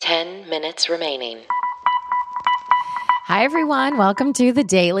minutes remaining. Hi, everyone. Welcome to the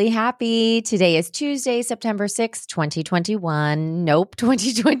Daily Happy. Today is Tuesday, September 6th, 2021. Nope,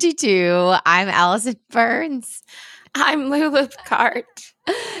 2022. I'm Allison Burns. I'm Lulu Picard.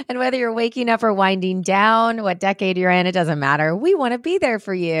 And whether you're waking up or winding down, what decade you're in, it doesn't matter. We want to be there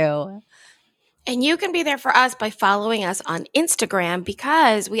for you. And you can be there for us by following us on Instagram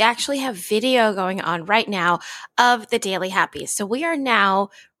because we actually have video going on right now of the Daily Happy. So we are now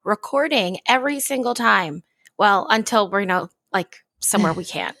recording every single time. Well, until we're, somewhere we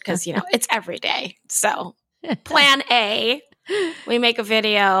can't because, it's every day. So plan A, we make a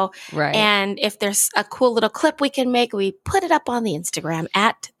video. Right. And if there's a cool little clip we can make, we put it up on the Instagram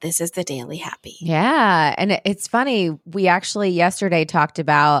at This Is the Daily Happy. Yeah. And it's funny. We actually yesterday talked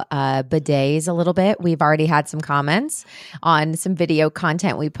about bidets a little bit. We've already had some comments on some video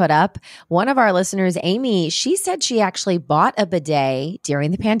content we put up. One of our listeners, Amy, she said she actually bought a bidet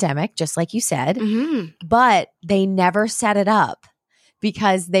during the pandemic, just like you said, but they never set it up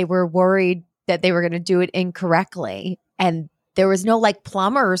because they were worried that they were going to do it incorrectly. And there was no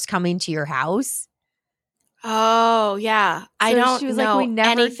plumbers coming to your house. Oh, yeah. I don't know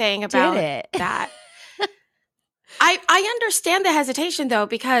anything about that. I understand the hesitation, though,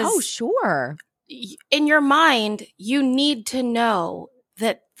 because oh, sure. In your mind, you need to know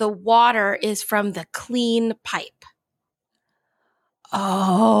that the water is from the clean pipe.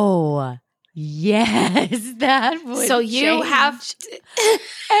 Oh, yes. That would so you have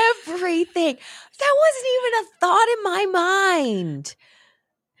everything. That wasn't even a thought in my mind.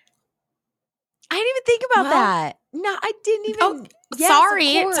 I didn't even think about that. No, I didn't even. Oh, yes,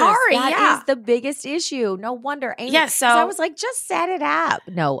 sorry. That is the biggest issue. No wonder. Amy, yes, so I was like, just set it up.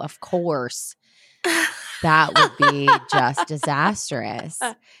 No, of course. That would be just disastrous.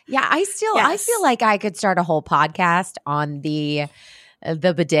 Yeah, I feel like I could start a whole podcast on the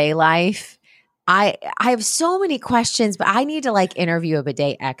bidet life. I have so many questions, but I need to interview a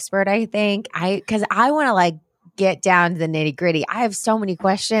bidet expert, I think. Because I want to get down to the nitty gritty. I have so many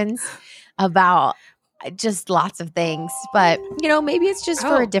questions about just lots of things, but maybe it's just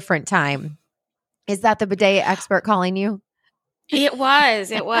for a different time. Is that the bidet expert calling you? It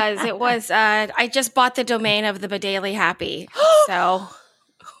was. I just bought the domain of the Bidetly Happy. So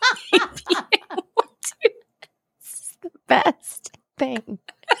it's the best thing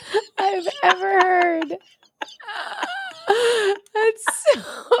I've ever heard. That's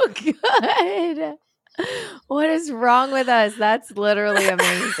so good. What is wrong with us? That's literally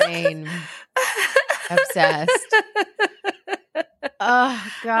amazing. Obsessed.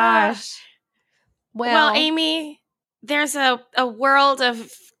 Oh, gosh. Well, Amy, there's a world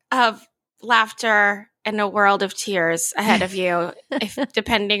of laughter and a world of tears ahead of you,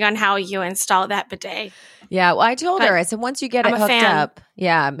 depending on how you install that bidet. Yeah, well, I told her, I said, once you get it hooked up,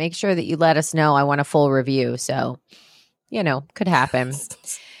 make sure that you let us know. I want a full review. So, could happen.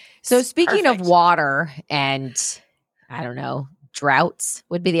 So speaking of water and, I don't know, droughts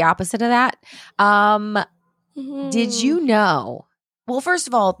would be the opposite of that. Did you know? Well, first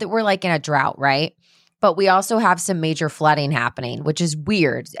of all, that we're in a drought, right? But we also have some major flooding happening, which is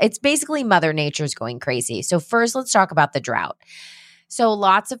weird. It's basically Mother Nature's going crazy. So first, let's talk about the drought. So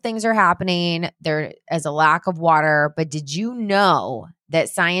lots of things are happening. There is a lack of water. But did you know that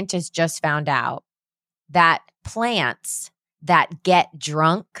scientists just found out that plants that get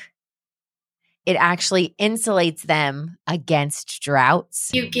drunk, it actually insulates them against droughts?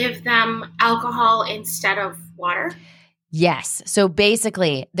 You give them alcohol instead of water? Yes. So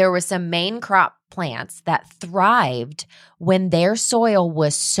basically, there were some main crop plants that thrived when their soil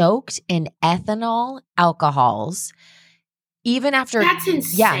was soaked in ethanol alcohols. Even after, that's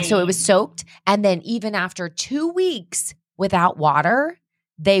insane. Yeah, so it was soaked. And then even after 2 weeks without water,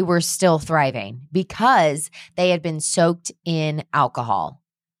 they were still thriving because they had been soaked in alcohol.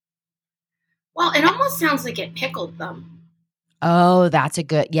 Well, it almost sounds like it pickled them. Oh, that's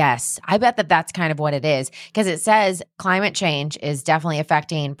yes. I bet that's kind of what it is because it says climate change is definitely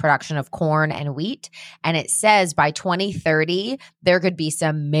affecting production of corn and wheat. And it says by 2030, there could be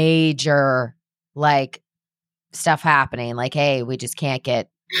some major stuff happening. Hey, we just can't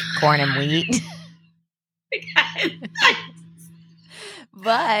get corn and wheat.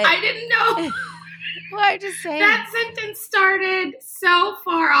 But I didn't know. Well, I'm just saying. That sentence started so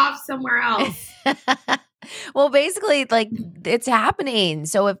far off somewhere else. Well, basically, it's happening.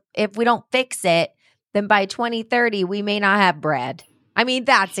 So if we don't fix it, then by 2030, we may not have bread. I mean,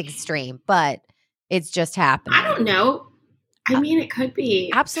 that's extreme, but it's just happening. I don't know. I mean, it could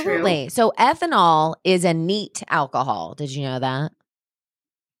be. Absolutely. True. So ethanol is a neat alcohol. Did you know that?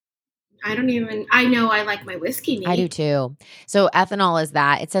 I know I like my whiskey neat. I do too. So ethanol is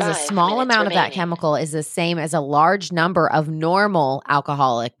that. It says a small amount of that chemical is the same as a large number of normal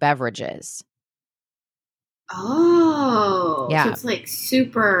alcoholic beverages. Oh. Yeah. So it's like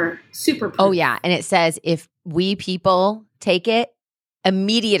super, super proof. Oh, yeah. And it says if we people take it,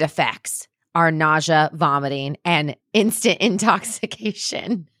 immediate effects are nausea, vomiting, and instant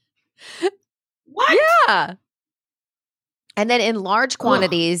intoxication. What? Yeah. And then in large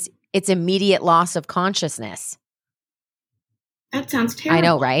quantities, it's immediate loss of consciousness. That sounds terrible. I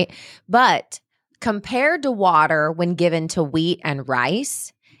know, right? But compared to water when given to wheat and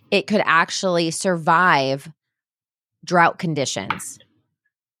rice, it could actually survive drought conditions.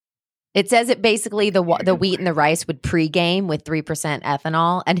 It says it basically the wheat and the rice would pregame with 3%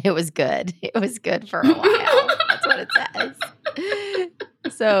 ethanol, and it was good. It was good for a while. That's what it says.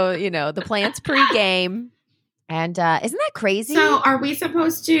 So, the plants pregame. And isn't that crazy? So are we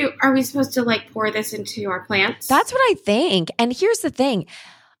supposed to like pour this into our plants? That's what I think. And here's the thing.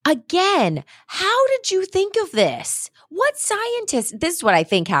 Again, how did you think of this? What scientist? This is what I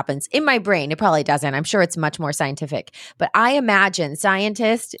think happens in my brain. It probably doesn't. I'm sure it's much more scientific. But I imagine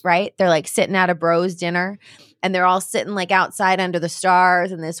scientists, right? They're like sitting at a bros dinner and they're all sitting like outside under the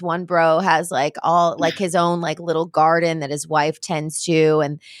stars. And this one bro has like all like his own like little garden that his wife tends to.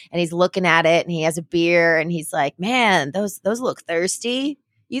 And he's looking at it and he has a beer and he's like, man, those look thirsty.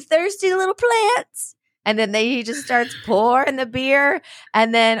 You thirsty little plants. And then he just starts pouring the beer.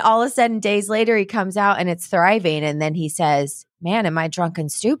 And then all of a sudden, days later, he comes out and it's thriving. And then he says, man, in my drunken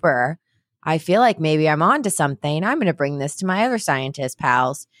stupor, I feel like maybe I'm onto something. I'm going to bring this to my other scientist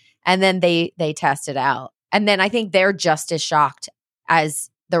pals. And then they test it out. And then I think they're just as shocked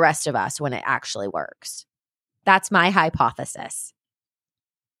as the rest of us when it actually works. That's my hypothesis.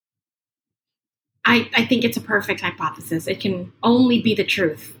 I think it's a perfect hypothesis. It can only be the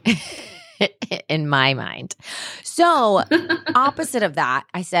truth. In my mind. So opposite of that,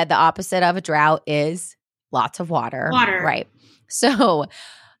 I said the opposite of a drought is lots of water. Right. So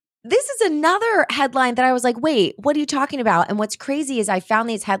this is another headline that I was like, wait, what are you talking about? And what's crazy is I found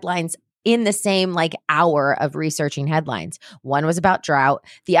these headlines in the same like hour of researching headlines. One was about drought.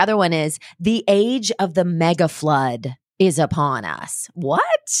 The other one is the age of the mega flood is upon us.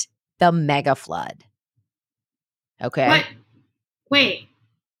 What? The mega flood. Okay. What? Wait.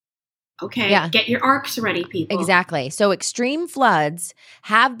 Okay, yeah. Get your arcs ready, people. Exactly. So extreme floods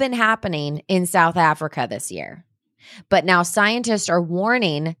have been happening in South Africa this year. But now scientists are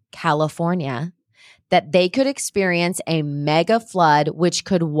warning California that they could experience a mega flood which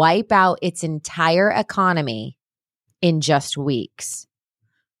could wipe out its entire economy in just weeks.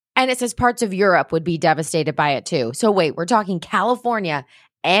 And it says parts of Europe would be devastated by it too. So wait, we're talking California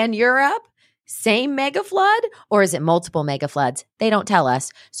and Europe? Same mega flood, or is it multiple mega floods? They don't tell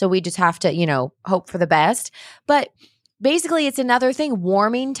us. So we just have to, hope for the best. But basically, it's another thing.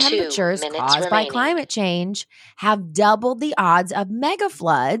 Warming temperatures caused by climate change have doubled the odds of mega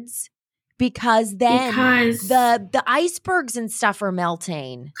floods because the icebergs and stuff are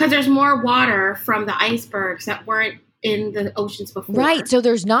melting. Because there's more water from the icebergs that weren't in the oceans before. Right. So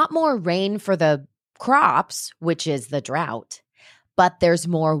there's not more rain for the crops, which is the drought. But there's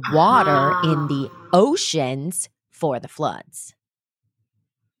more water in the oceans for the floods.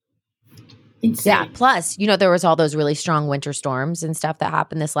 Insane. Yeah. Plus, there was all those really strong winter storms and stuff that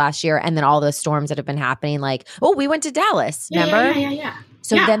happened this last year. And then all the storms that have been happening, like, we went to Dallas, remember? Yeah.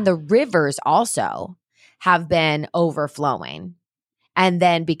 So then the rivers also have been overflowing. And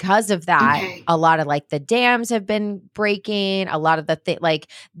then because of that, a lot of like the dams have been breaking, a lot of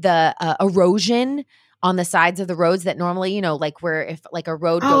the erosion on the sides of the roads that normally, like where if like a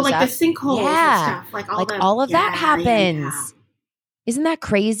road goes like up. the sinkholes and stuff. Like all of that happens. Yeah. Isn't that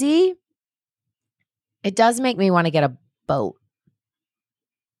crazy? It does make me want to get a boat.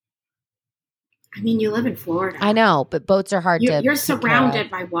 I mean, you live in Florida. I know, but boats are hard to You're surrounded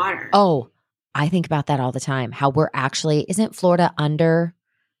by water. Oh, I think about that all the time. How we're actually, isn't Florida under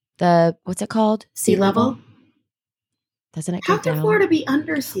the, what's it called? Sea level? Doesn't it go down? How can Florida be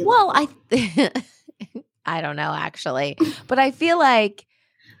under sea level? Well, I don't know, actually. But I feel like,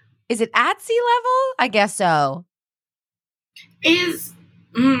 is it at sea level? I guess so.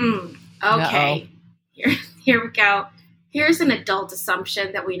 Okay. Here we go. Here's an adult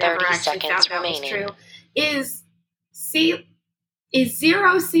assumption that we never actually found out was true. Is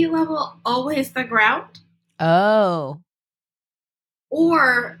zero sea level always the ground? Oh.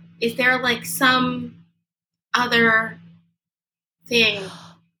 Or is there like some other thing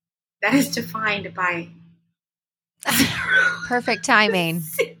that is defined by perfect timing?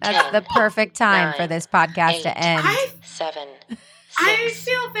 That's the perfect time for this podcast to end. 7, I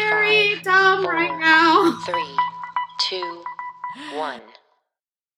feel very dumb right now. 3, 2, 1.